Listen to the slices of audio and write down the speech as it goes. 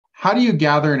How do you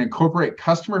gather and incorporate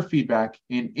customer feedback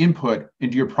and input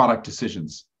into your product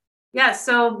decisions? Yeah,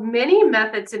 so many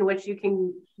methods in which you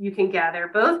can gather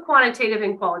both quantitative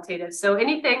and qualitative. So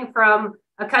anything from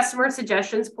a customer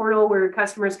suggestions portal where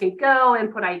customers can go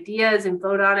and put ideas and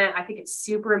vote on it. I think it's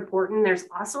super important. There's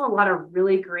also a lot of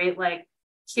really great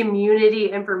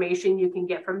community information you can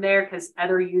get from there because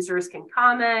other users can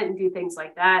comment and do things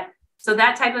like that. So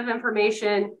that type of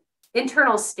information,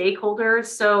 internal stakeholders.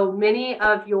 So many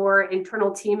of your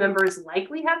internal team members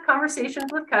likely have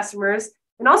conversations with customers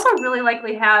and also really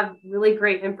likely have really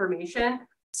great information.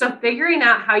 So figuring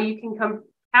out how you can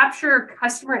capture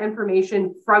customer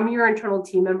information from your internal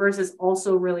team members is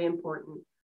also really important.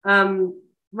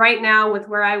 Right now, with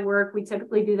where I work, we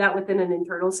typically do that within an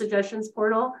internal suggestions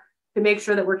portal to make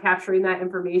sure that we're capturing that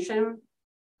information.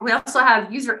 We also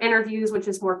have user interviews, which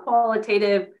is more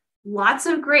qualitative, lots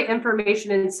of great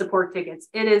information in support tickets.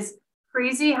 It is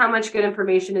crazy how much good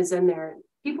information is in there.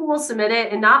 People will submit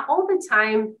it, and not all the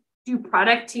time do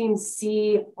product teams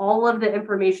see all of the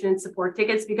information in support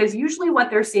tickets, because usually what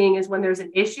they're seeing is when there's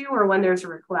an issue or when there's a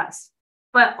request.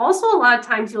 But also a lot of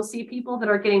times you'll see people that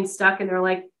are getting stuck and they're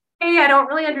like, hey, I don't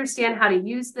really understand how to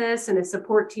use this. And a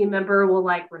support team member will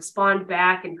respond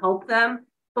back and help them.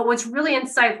 But what's really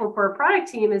insightful for a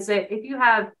product team is that if you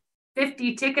have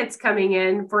 50 tickets coming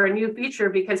in for a new feature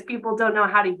because people don't know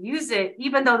how to use it,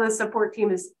 even though the support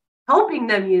team is helping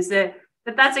them use it,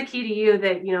 that's a key to you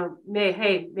that,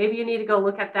 maybe you need to go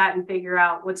look at that and figure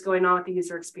out what's going on with the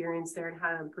user experience there and how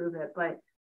to improve it. But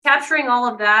capturing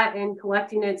all of that and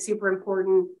collecting it, super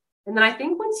important. And then I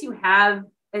think once you have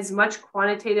as much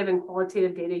quantitative and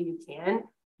qualitative data you can,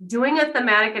 doing a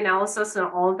thematic analysis and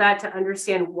all of that to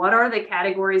understand what are the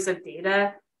categories of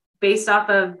data based off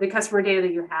of the customer data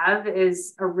that you have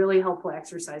is a really helpful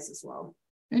exercise as well.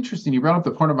 Interesting. You brought up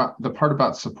the part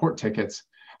about support tickets.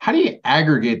 How do you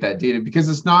aggregate that data? Because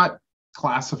it's not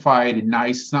classified and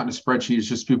nice. It's not in a spreadsheet. It's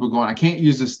just people going, I can't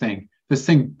use this thing. This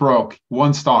thing broke,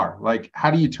 1 star.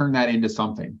 How do you turn that into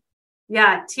something?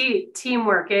 Yeah,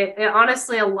 teamwork. It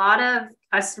honestly, a lot of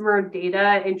customer data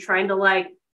and trying to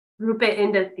group it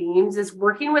into themes is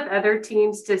working with other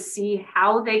teams to see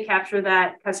how they capture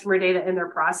that customer data in their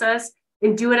process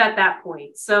and do it at that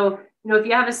point. So, if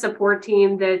you have a support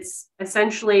team that's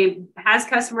essentially has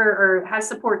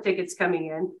support tickets coming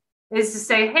in, is to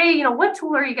say, hey, what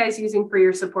tool are you guys using for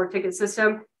your support ticket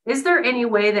system? Is there any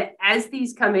way that as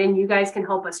these come in, you guys can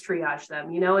help us triage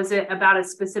them? Is it about a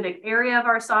specific area of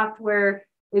our software?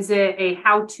 Is it a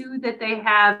how-to that they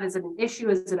have? Is it an issue?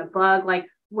 Is it a bug?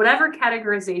 Whatever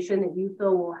categorization that you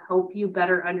feel will help you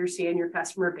better understand your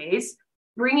customer base,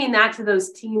 bringing that to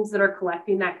those teams that are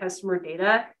collecting that customer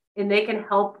data, and they can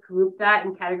help group that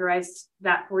and categorize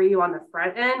that for you on the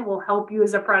front end will help you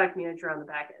as a product manager on the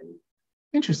back end.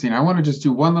 Interesting. I want to just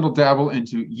do one little dabble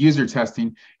into user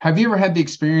testing. Have you ever had the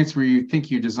experience where you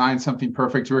think you designed something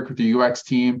perfect to work with the UX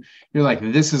team? You're like,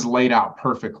 this is laid out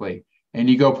perfectly. And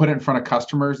you go put it in front of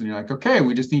customers and you're like, okay,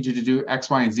 we just need you to do X,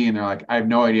 Y, and Z. And they're like, I have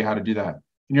no idea how to do that.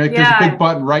 And you're like, there's a big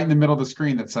button right in the middle of the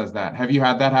screen that says that. Have you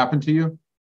had that happen to you?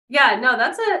 Yeah, no,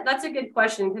 that's a good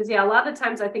question because a lot of the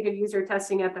times I think of user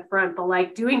testing at the front,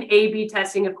 but doing A/B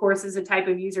testing, of course, is a type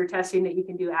of user testing that you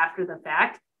can do after the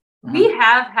fact. We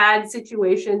have had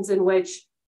situations in which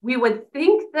we would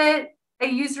think that a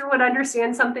user would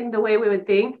understand something the way we would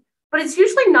think, but it's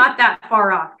usually not that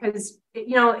far off because,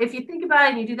 if you think about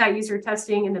it and you do that user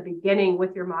testing in the beginning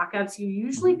with your mockups, you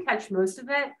usually catch most of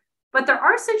it. But there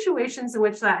are situations in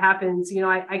which that happens.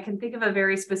 I can think of a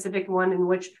very specific one in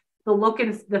which the look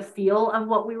and the feel of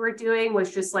what we were doing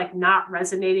was just not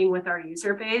resonating with our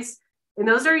user base. And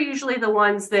those are usually the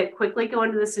ones that quickly go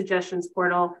into the suggestions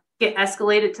portal, get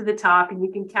escalated to the top, and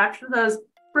you can capture those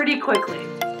pretty quickly.